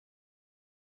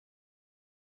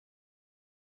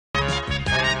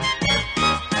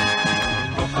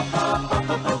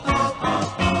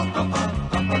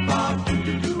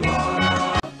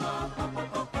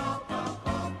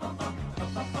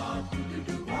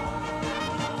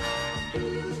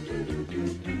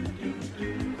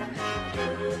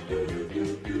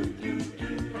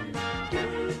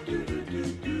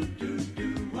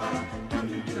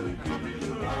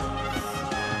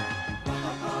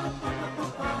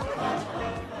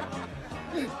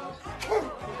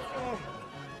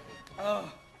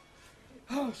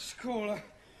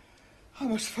I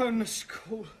must phone the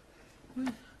school.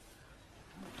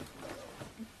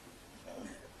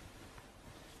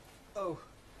 Oh.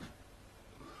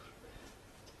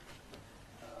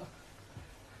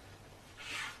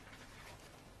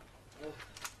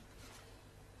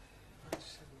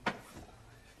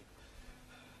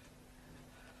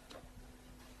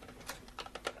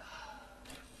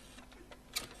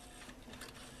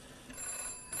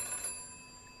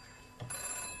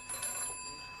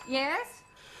 Yes?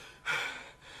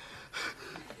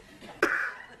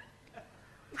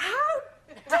 How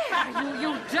dare you,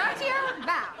 you dirty old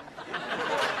man!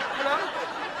 Hello?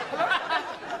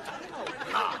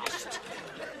 Cast.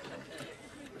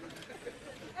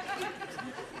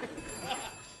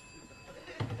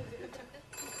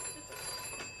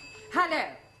 Hello.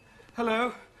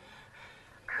 Hello?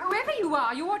 Whoever you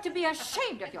are, you ought to be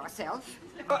ashamed of yourself.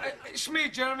 It's me,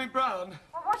 Jeremy Brown.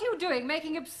 Well, what are you doing,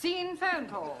 making obscene phone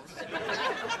calls?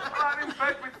 I'm in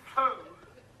bed with Flo.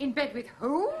 In bed with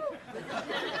who?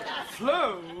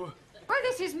 Flo? Well,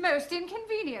 this is most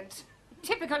inconvenient.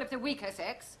 Typical of the weaker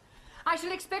sex. I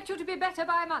shall expect you to be better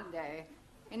by Monday.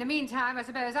 In the meantime, I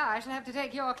suppose I shall have to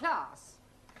take your class.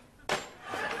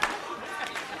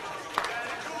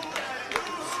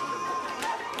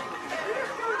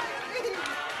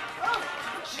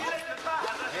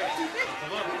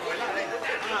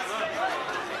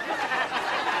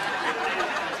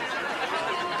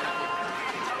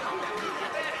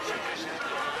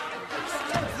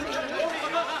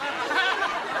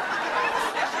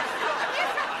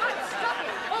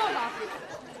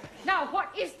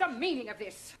 What is the meaning of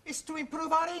this? It's to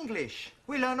improve our English.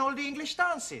 We learn all the English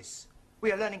dances.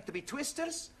 We are learning to be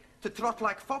twisters, to trot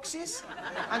like foxes,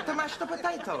 and to mash the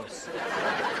potatoes.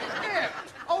 Yeah.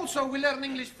 Also, we learn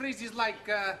English phrases like,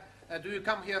 do you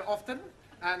come here often?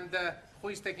 And who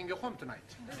is taking you home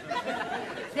tonight?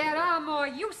 There are more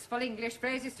useful English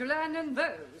phrases to learn than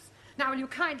those. Now, will you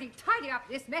kindly tidy up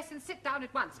this mess and sit down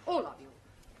at once, all of you?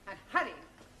 And hurry.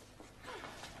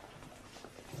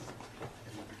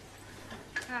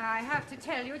 I have to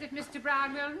tell you that Mr.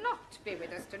 Brown will not be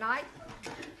with us tonight.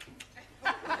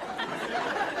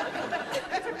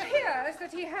 It appears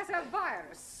that he has a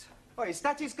virus. Oh, is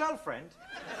that his girlfriend?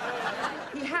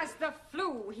 He has the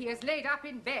flu. He is laid up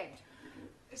in bed.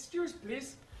 Excuse,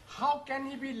 please. How can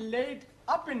he be laid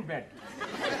up in bed?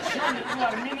 Surely you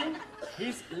are meaning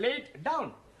he's laid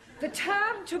down. The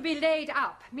term to be laid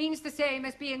up means the same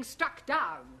as being struck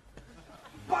down.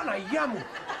 Banayamu!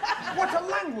 What a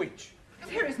language!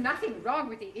 There is nothing wrong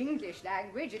with the English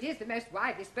language. It is the most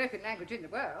widely spoken language in the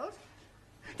world.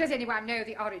 Does anyone know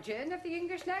the origin of the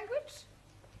English language?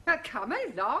 Well, come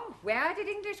along. Where did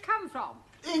English come from?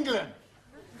 England!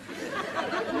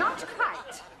 Not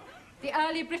quite. The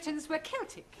early Britons were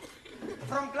Celtic.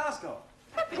 From Glasgow.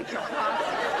 I beg your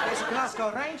pardon. There's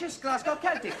Glasgow Rangers, Glasgow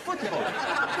Celtic, football.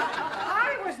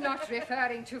 I was not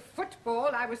referring to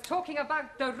football. I was talking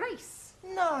about the race.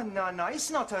 No,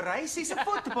 it's not a race, it's a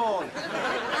football.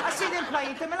 I see them play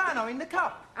Inter Milano in the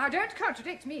cup. Now, don't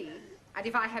contradict me. And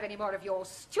if I have any more of your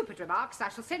stupid remarks, I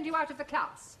shall send you out of the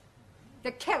class.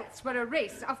 The Celts were a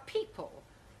race of people.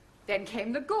 Then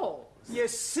came the Gauls. You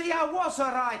see, I was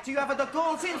all right. You have the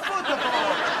goals in football.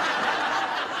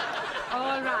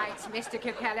 All right, Mr.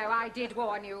 Capello, I did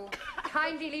warn you.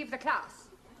 Kindly leave the class.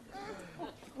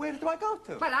 Where do I go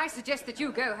to? Well, I suggest that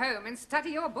you go home and study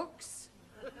your books.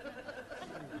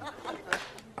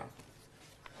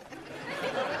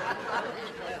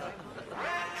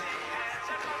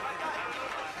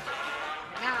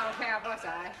 Now, where was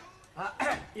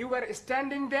I? You were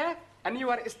standing there, and you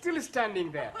are still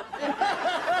standing there.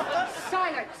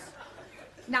 Silence!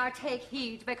 Now take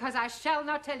heed, because I shall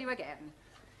not tell you again.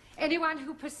 Anyone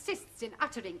who persists in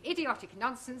uttering idiotic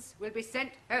nonsense will be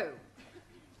sent home.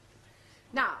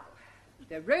 Now,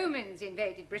 the Romans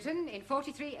invaded Britain in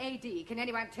 43 AD. Can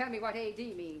anyone tell me what AD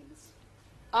means?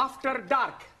 After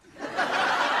dark.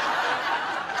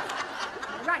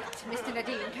 Right, Mr.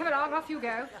 Nadine. Come along, off you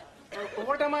go.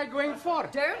 What am I going for?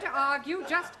 Don't argue,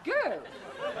 just go.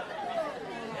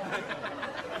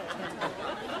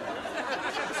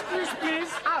 Excuse,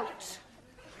 please. Out.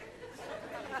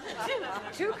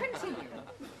 To continue,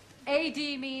 AD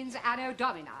means Anno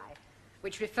Domini,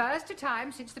 which refers to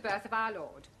time since the birth of our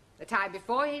Lord. The time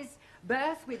before his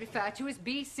birth we refer to as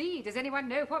BC. Does anyone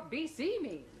know what BC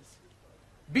means?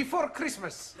 Before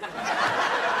Christmas.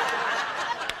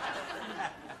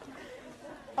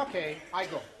 Okay, I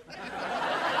go.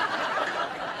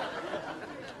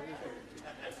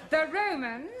 The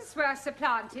Romans were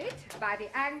supplanted by the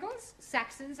Angles,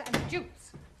 Saxons, and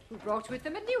Jutes, who brought with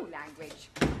them a new language.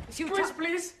 Excuse,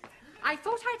 please. I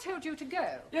thought I told you to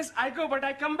go. Yes, I go, but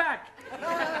I come back.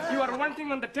 You are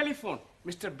wanting on the telephone.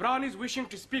 Mr. Brown is wishing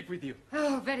to speak with you.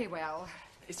 Oh, very well.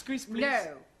 Excuse, please.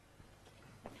 No.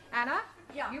 Anna?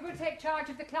 Yeah. You will take charge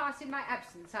of the class in my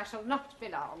absence. I shall not be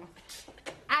long.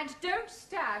 And don't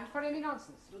stand for any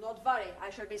nonsense. Do not worry. I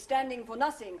shall be standing for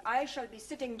nothing. I shall be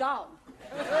sitting down.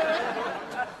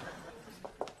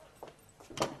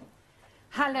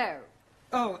 Hello.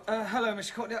 Oh, hello, Miss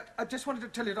Courtney. I just wanted to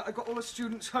tell you that I got all the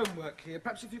students' homework here.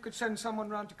 Perhaps if you could send someone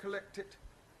round to collect it.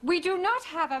 We do not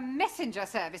have a messenger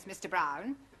service, Mr.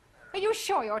 Brown. Are you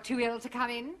sure you're too ill to come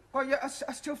in? Well, yeah,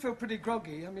 I still feel pretty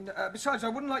groggy. I mean, besides, I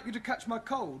wouldn't like you to catch my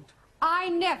cold. I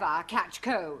never catch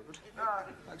cold. I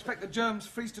expect the germs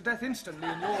freeze to death instantly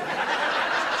in your...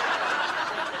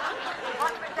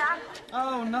 What was that?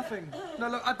 Oh, nothing. No,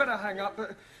 look, I'd better hang up.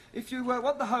 But if you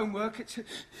want the homework, it's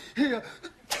here.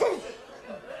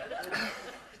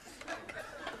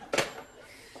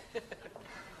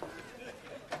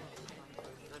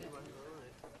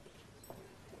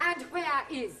 And where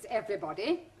is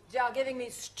everybody? They are giving me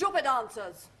stupid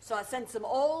answers, so I sent them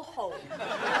all home.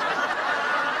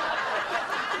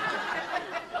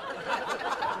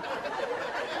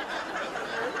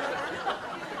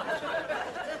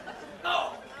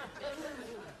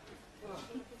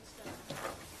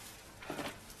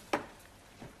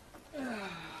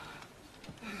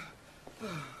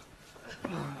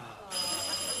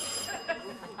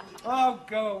 Oh,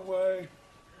 go away.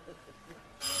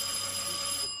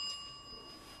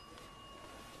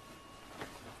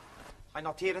 I'm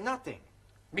not hearing nothing.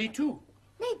 Me too.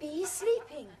 Maybe he's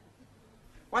sleeping.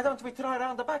 Why don't we try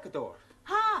around the back door?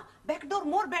 Ha! Back door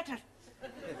more better.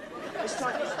 Let's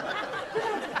try this one.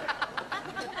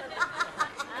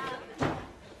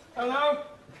 Hello?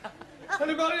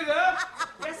 Anybody there?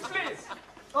 Yes, please.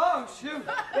 Oh, it's you.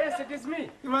 Yes, it is me.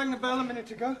 You rang the bell a minute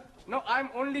ago. No, I'm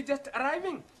only just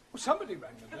arriving. Well, somebody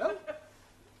rang the bell.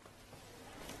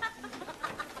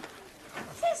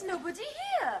 There's nobody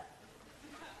here.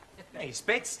 Hey, his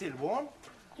bed's still warm.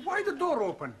 Why the door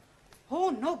open? Oh,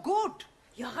 no good.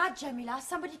 You're right, Jamila.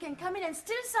 Somebody can come in and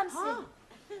steal something.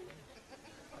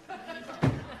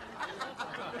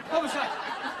 What was that?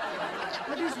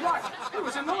 But he's right. There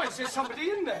was a noise. There's somebody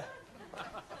in there.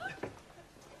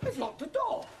 They've locked the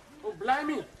door. Oh,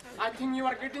 blimey. I think you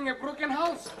are getting a broken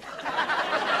house.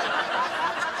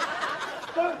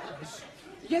 Burglars?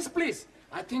 Yes, please.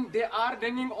 I think they are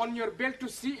ringing on your bell to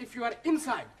see if you are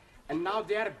inside. And now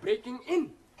they are breaking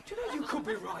in. Do you know you could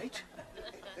be right?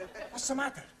 What's the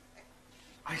matter?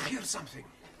 I hear something.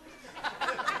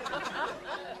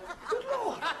 Good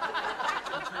Lord.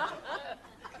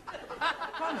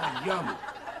 Yum.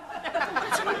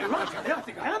 Absolutely right. I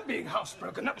think I am being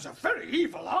housebroken. That was a very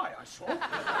evil eye I saw.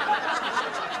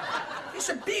 It's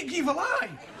a big evil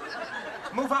eye.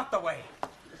 Move out the way.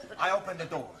 I open the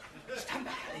door. Stand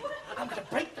back. I'm going to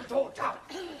break the door down.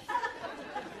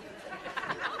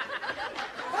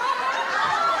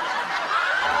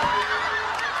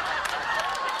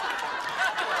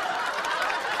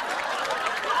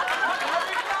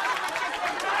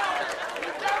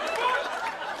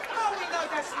 Oh, we know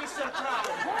that's Mr. Brown.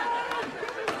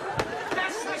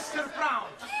 That's Mr. Brown.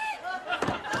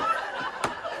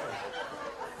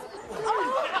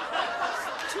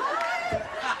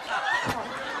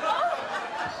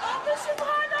 Mr.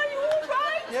 Brown, are you all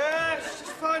right? Yes,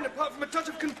 it's fine. Apart from a touch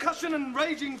of concussion and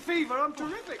raging fever, I'm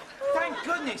terrific. Thank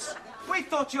goodness. We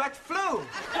thought you had flu.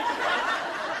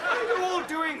 What are you all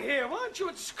doing here? Why aren't you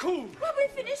at school? Well, we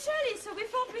finished early, so we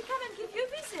thought we'd come and give you a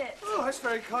visit. Oh, that's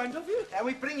very kind of you. And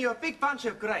we bring you a big bunch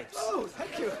of grapes. Oh,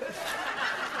 thank you.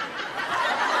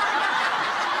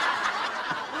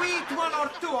 We eat one or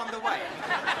two on the way.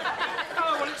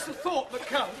 Oh, well, it's the thought that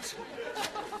counts.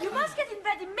 You must get in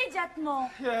bed immediately.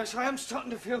 Yes, I am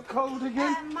starting to feel cold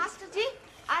again. Master G,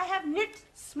 I have knit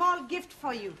small gift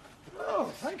for you.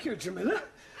 Oh, thank you, Jamila.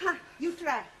 Ha, you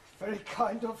try. Very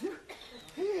kind of you.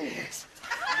 Yes.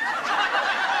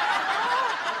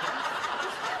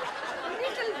 A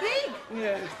little big.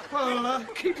 Yes. Well,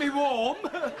 keep me warm.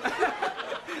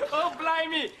 Oh,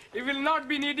 blimey. You will not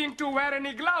be needing to wear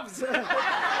any gloves. Well,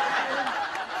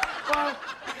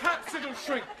 perhaps it'll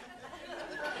shrink.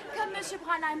 Come, Monsieur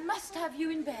Brown, I must have you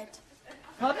in bed.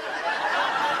 Pardon?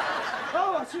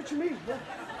 Oh, I see what you mean.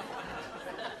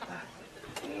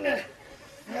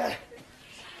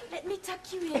 Let me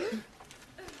tuck you in.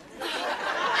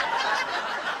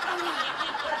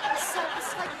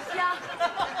 Satisfaction.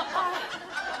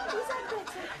 Is that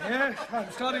better? Yes,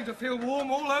 I'm starting to feel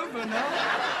warm all over now.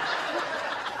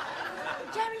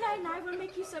 Jamila and I will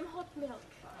make you some hot milk.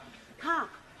 Ha,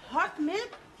 hot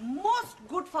milk, most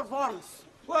good for worms.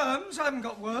 Worms? I haven't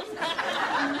got worms.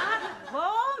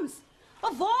 Worms.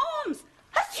 Oh, worms.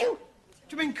 That's you.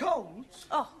 Do you mean colds?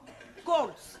 Oh,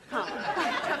 colds. Huh.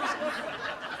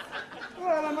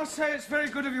 Well, I must say it's very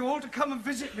good of you all to come and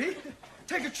visit me.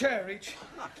 Take a chair each.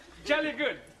 Jolly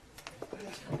good.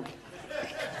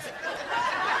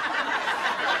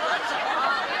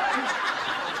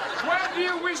 Where do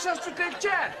you wish us to take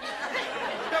chair?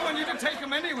 Don't want you to take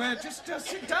them anywhere. Just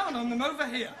sit down on them over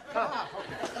here.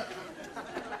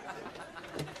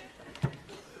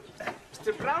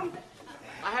 Mr. Brown,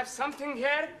 I have something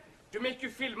here to make you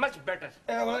feel much better.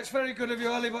 Yeah, well, it's very good of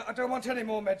you, Ollie, but I don't want any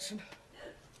more medicine.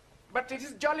 But it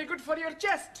is jolly good for your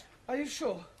chest. Are you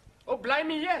sure? Oh,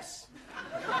 blimey, yes.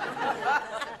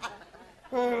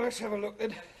 Well, let's have a look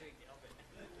then.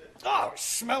 Oh, it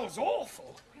smells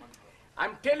awful.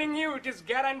 I'm telling you, it is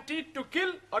guaranteed to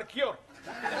kill or cure.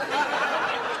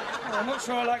 Oh, I'm not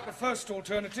sure I like the first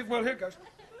alternative. Well, here goes.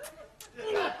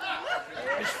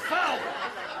 It's foul.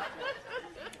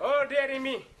 Oh, dearie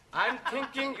me. I'm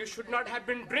thinking you should not have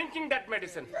been drinking that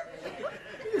medicine.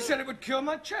 You said it would cure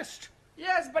my chest.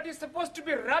 Yes, but you're supposed to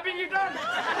be rubbing it on.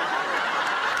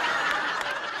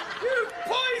 You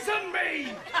poisoned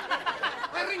me!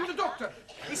 I ring the doctor.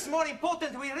 It's more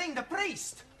important we ring the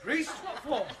priest. Priest? What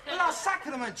for? Last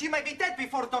sacrament. You may be dead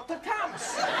before doctor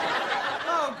comes.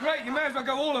 Oh, great. You may as well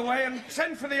go all the way and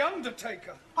send for the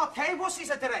undertaker. Okay, what's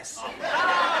his address?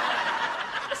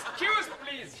 Excuse,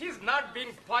 please. He's not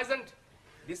being poisoned.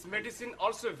 This medicine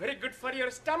also very good for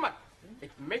your stomach.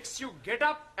 It makes you get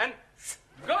up and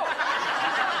go.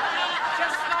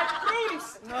 Just like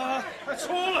prunes. Ah, that's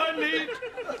all I need.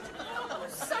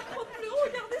 Sacre bleu,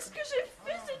 regardez ce que j'ai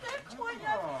fait, c'est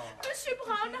incroyable. Monsieur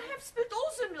Brown, I have spilled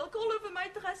all the milk all over my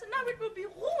dress, and now it will be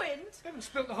ruined. You haven't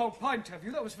spilt the whole pint, have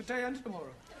you? That was for day and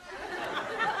tomorrow.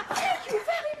 Thank you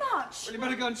very much. Well, you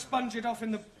better go and sponge it off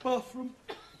in the bathroom.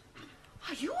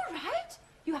 Are you all right?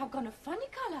 You have gone a funny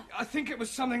color. I think it was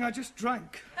something I just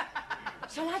drank.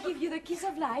 Shall I give you the kiss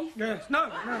of life? Yes. No.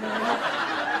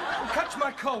 It'll catch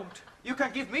my cold. You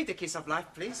can give me the kiss of life,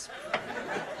 please.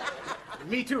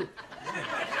 Me too.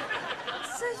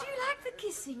 So you like the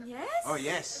kissing, yes? Oh,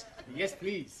 yes. Yes,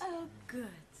 please. Oh, good.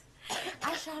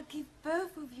 I shall give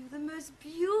both of you the most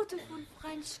beautiful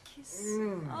French kiss.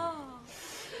 Oh,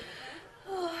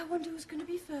 I wonder who's going to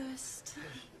be first.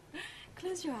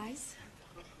 Close your eyes.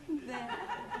 There.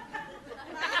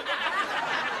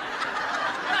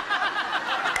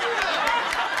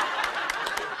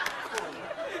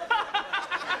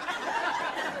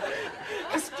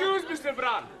 Excuse, Mr.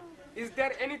 Brown. Is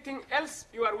there anything else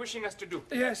you are wishing us to do?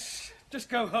 Yes. Just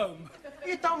go home.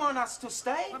 You don't want us to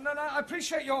stay? No, I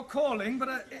appreciate your calling,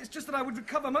 but it's just that I would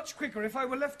recover much quicker if I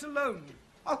were left alone.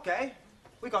 Okay.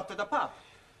 We got to the pub.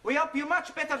 We hope you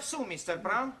much better soon, Mr.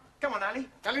 Brown. Come on, Ali.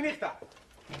 Kalinichta.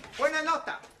 Buena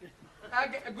nota.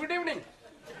 Good evening.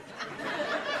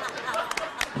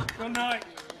 Good night.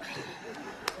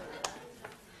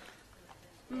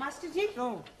 Master Ji,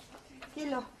 Oh.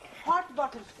 hello. Hot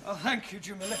bottle. Oh, thank you,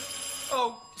 Jamila.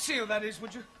 Oh, see who that is,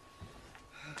 would you?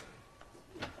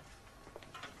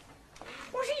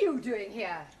 What are you doing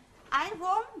here? I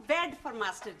warm bed for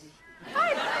Master Ji.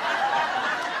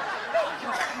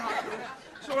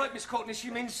 It's all right, Miss Courtney. She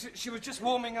means she was just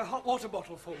warming a hot water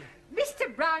bottle for me.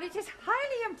 Mr. Brown, it is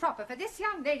highly improper for this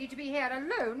young lady to be here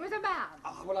alone with a man.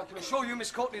 Ah, well, I can assure you,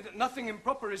 Miss Courtney, that nothing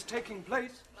improper is taking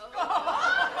place.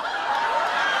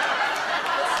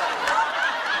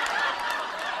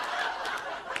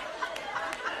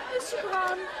 Monsieur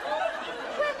Brown,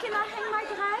 where can I hang my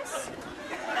dress?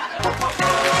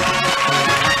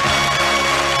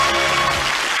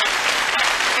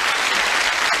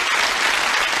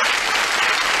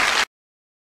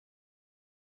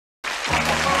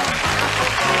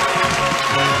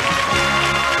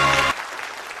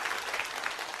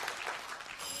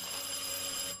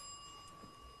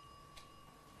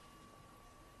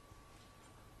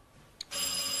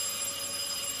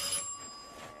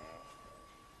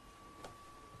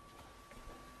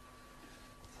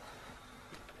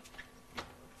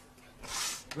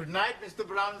 Good night, Mr.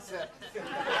 Brown, sir.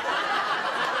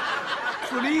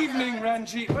 Good evening,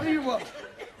 Ranjit. What do you want?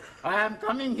 I am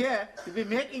coming here to be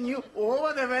making you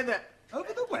over the weather.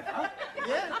 Over the weather?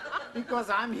 Yes, because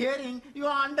I'm hearing you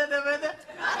are under the weather.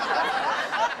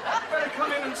 Better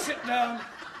come in and sit down.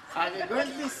 Are we going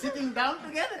to be sitting down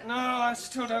together? No, I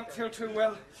still don't feel too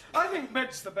well. I think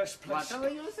bed's the best place.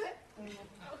 Whatever you say.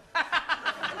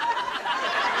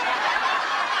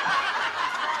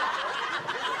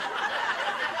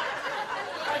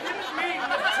 I didn't mean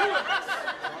the two of us.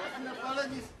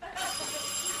 Apologies.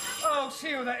 Oh,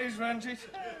 see who that is, Ranjit.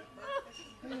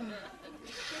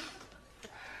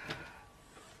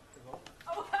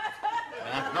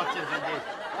 Noches, indeed.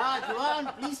 Ah, Joan,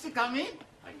 please to come in.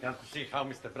 I come to see how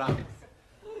Mr. Brown is.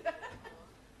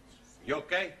 You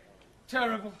okay?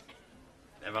 Terrible.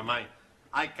 Never mind.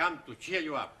 I come to cheer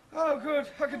you up. Oh, good.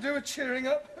 I could do with cheering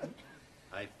up.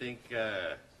 I think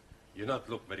you not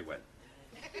look very well.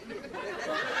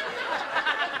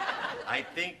 I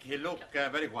think he look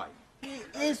very white. He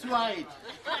is white.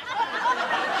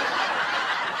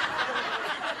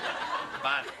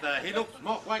 But he looks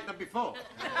more white than before.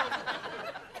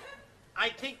 I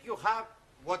think you have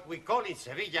what we call in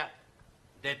Sevilla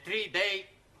the 3-day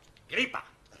gripa.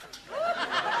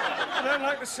 I don't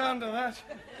like the sound of that.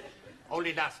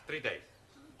 Only lasts 3 days.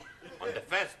 On the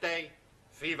first day,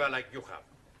 fever like you have.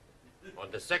 On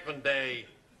the second day,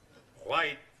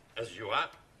 white as you are.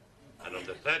 And on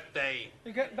the third day...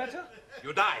 You get better?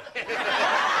 You die.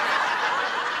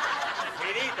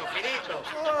 Finito, finito.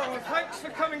 Oh, thanks for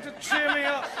coming to cheer me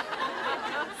up.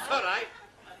 It's all right.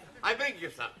 I bring you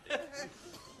something.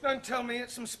 Don't tell me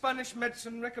it's some Spanish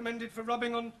medicine recommended for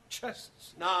rubbing on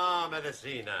chests. No,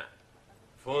 medicina.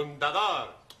 Fundador.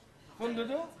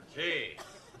 Fundador? Sí.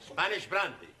 Spanish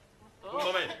brandy. Un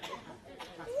momento.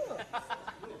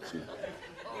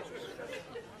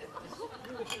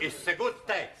 It's a good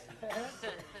taste.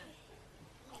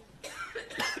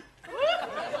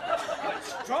 Quite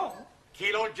strong.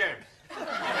 Kill all germs.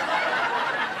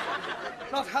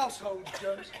 Not household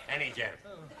germs. Any germ.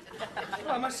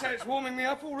 Well, I must say it's warming me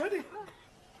up already.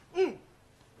 Can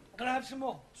I have some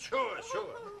more? Sure,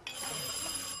 sure.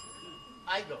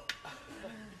 I go.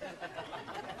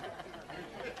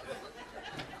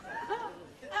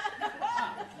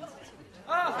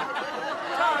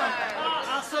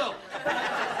 Aso.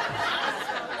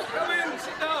 Come in,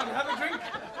 sit down, have a drink.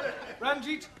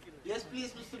 Ranjit, Yes,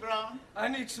 please, Mr. Brown. I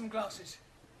need some glasses.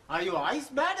 Are your eyes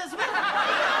bad as well?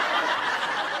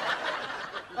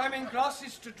 I mean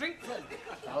glasses to drink from.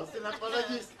 1,000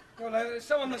 apologies. Well, there's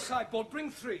some on the sideboard.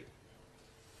 Bring 3.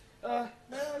 May I,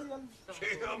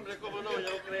 Sí, hombre, cómo no,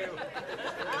 yo creo.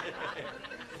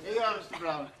 Here you are, Mr.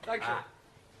 Brown. Thank you.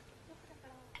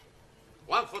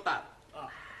 One for that.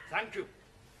 Thank you.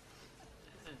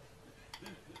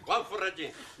 One for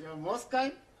Regine. You're most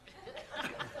kind.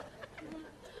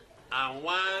 And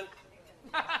one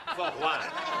for Juan.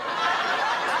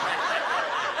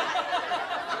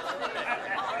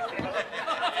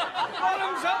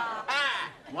 Bottoms up.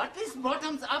 What is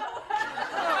bottoms up?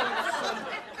 Oh,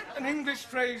 it's an English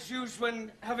phrase used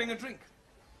when having a drink.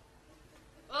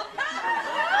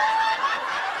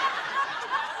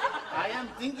 I am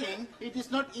thinking it is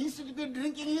not easy to be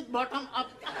drinking it bottom up.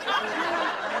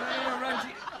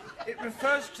 Ranjit, it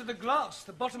refers to the glass,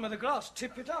 the bottom of the glass.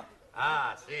 Tip it up.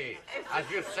 Ah, see. As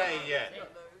you say,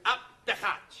 up the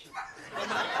hatch.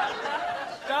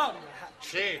 Down the hatch.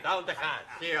 See, down the hatch.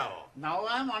 See, oh. Now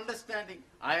I am understanding.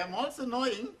 I am also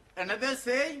knowing another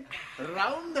saying,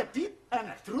 round the teeth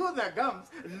and through the gums.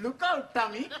 Look out,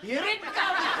 tummy, here it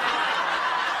comes.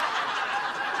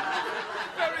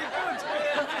 Very good.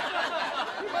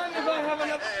 Mind if I have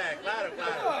another? Claro,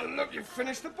 claro. Oh, look, you've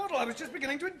finished the bottle. I was just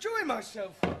beginning to enjoy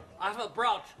myself. I have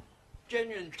brought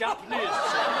genuine Japanese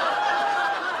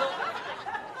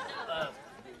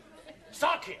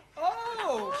sake.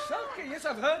 Oh, sake. Yes,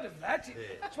 I've heard of that.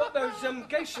 It's what those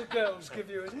geisha girls give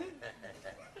you, isn't it?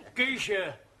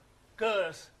 Geisha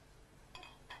girls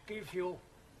give you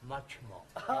much more.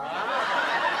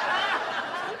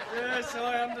 Yes,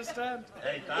 I understand.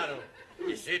 Hey, Taro,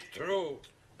 is it true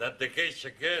that the geisha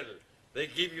girl, they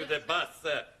give you the bath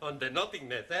on the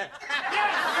nothingness, eh?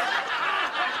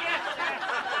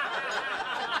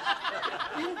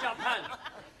 In Japan,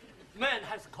 man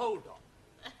has cold.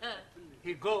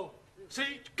 He go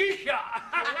see geisha.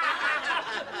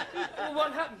 Well,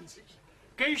 what happens?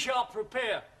 Geisha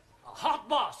prepare a hot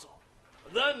bath,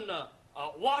 then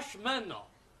wash men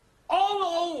all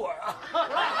over.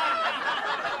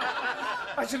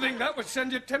 I should think that would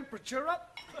send your temperature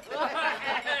up.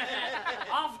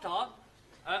 After,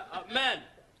 man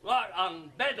lie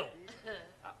on bed.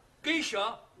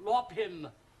 Geisha rub him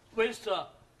with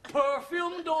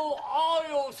perfumed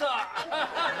oil, sir.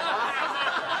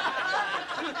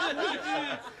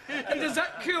 And does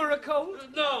that cure a cold?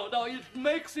 No, it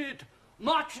makes it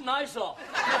much nicer.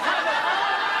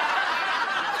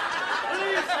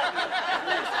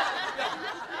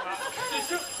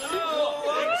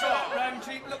 Oh,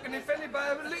 Ranjit, look, and if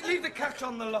anybody... Leave the catch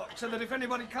on the lock so that if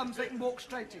anybody comes, they can walk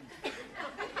straight in.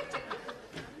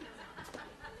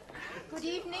 Good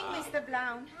evening, Mr.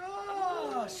 Brown.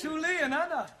 Ah, Suli and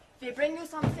Anna. We bring you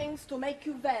some things to make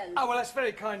you well. Oh, well, that's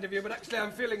very kind of you, but actually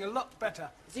I'm feeling a lot better.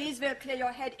 These will clear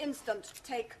your head instant.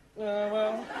 Take.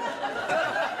 Well,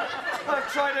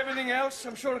 I've tried everything else.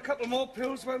 I'm sure a couple more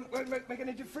pills won't make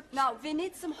any difference. Now, we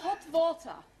need some hot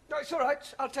water. No, it's all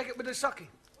right. I'll take it with the sake.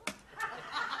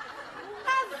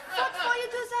 What for you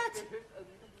do that?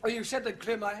 Oh, you said they'd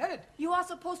clear my head. You are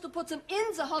supposed to put them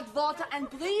in the hot water and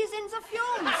breathe in the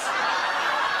fumes.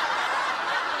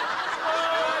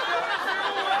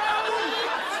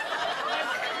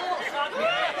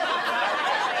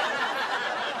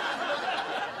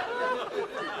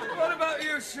 What about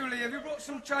you, Suli? Have you brought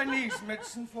some Chinese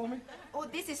medicine for me? Oh,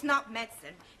 this is not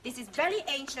medicine. This is very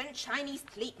ancient Chinese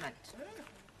treatment.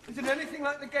 Is it anything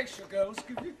like the geisha girls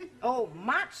give you? Oh,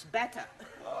 much better.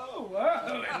 Oh,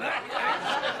 well, in that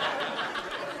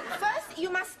First, you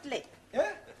must sleep.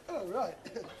 Yeah? Oh, right.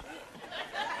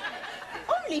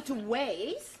 Only 2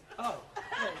 ways. Oh,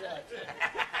 right.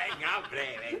 Now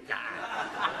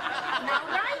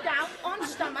lie down on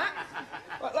stomach.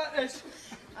 What, like this?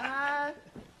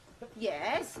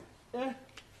 Yes. Yeah.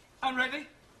 I'm ready.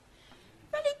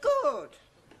 Very good.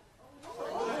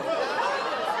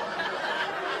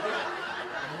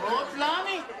 Oh,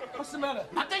 blimey. What's the matter?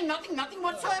 Nothing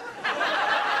whatsoever.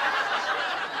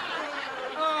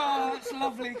 Oh, that's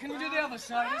lovely. Can you do the other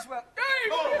side as well?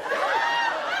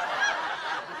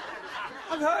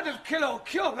 I've heard of kill or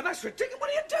cure, but that's ridiculous. What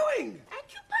are you doing?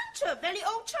 Acupuncture, very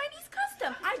old Chinese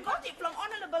custom. I got it from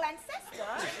honorable ancestors.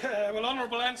 Yeah, well,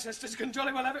 honourable ancestors can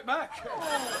jolly well have it back.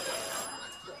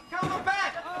 Come on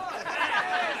back!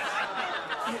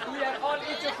 We are all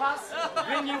each of us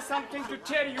bringing something to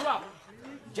cheer you up.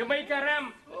 Jamaica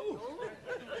ram.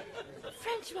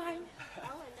 French wine.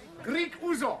 Greek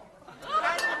ouzo.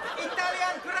 And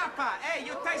Italian grappa. Hey,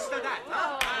 you tasted that,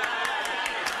 huh?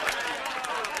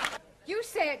 You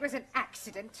say it was an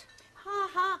accident.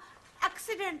 Ha.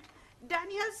 Accident.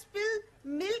 Daniel spilled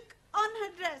milk on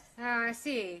her dress. Oh, I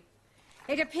see.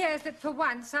 It appears that for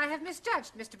once I have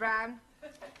misjudged Mr. Brown.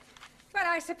 Well,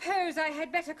 I suppose I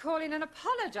had better call in and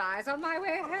apologise on my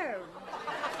way home.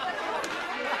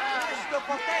 Mashed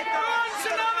potato. Wants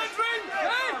another drink,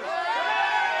 eh?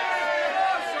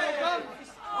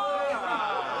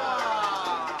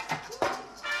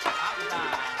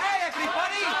 Hey,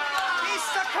 everybody! It's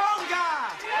the conga!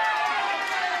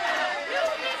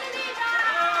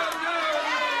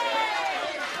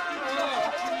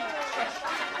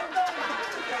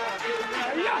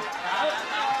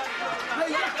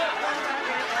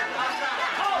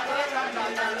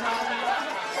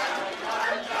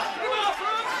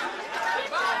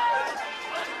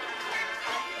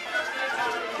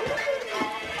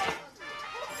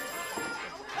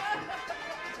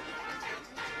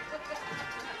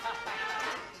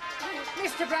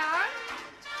 Mr. Brown?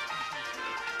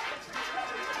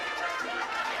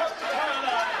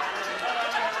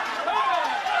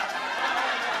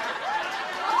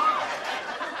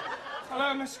 Hello,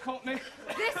 Miss Courtney.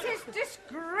 This is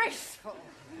disgraceful.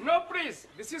 No, please.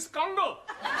 This is Congo.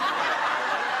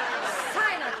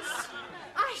 Silence!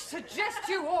 I suggest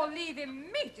you all leave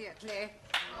immediately.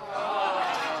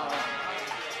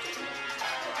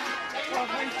 Well,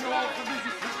 thank you all for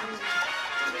visiting me.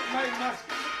 Made my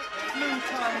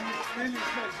noontime really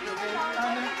pleasurable.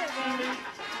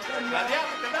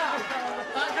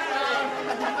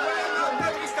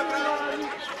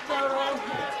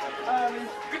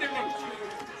 Good evening.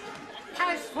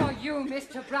 As for you,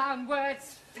 Mr. Brown,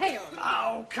 words fail.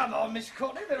 Oh, come on, Miss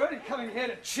Courtney. They're only coming here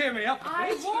to cheer me up a I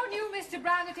bit. warn you, Mr.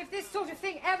 Brown, that if this sort of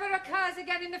thing ever occurs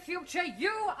again in the future,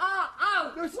 you are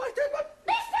out. It's like they were...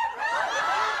 Mr.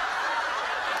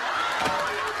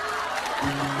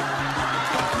 Brown!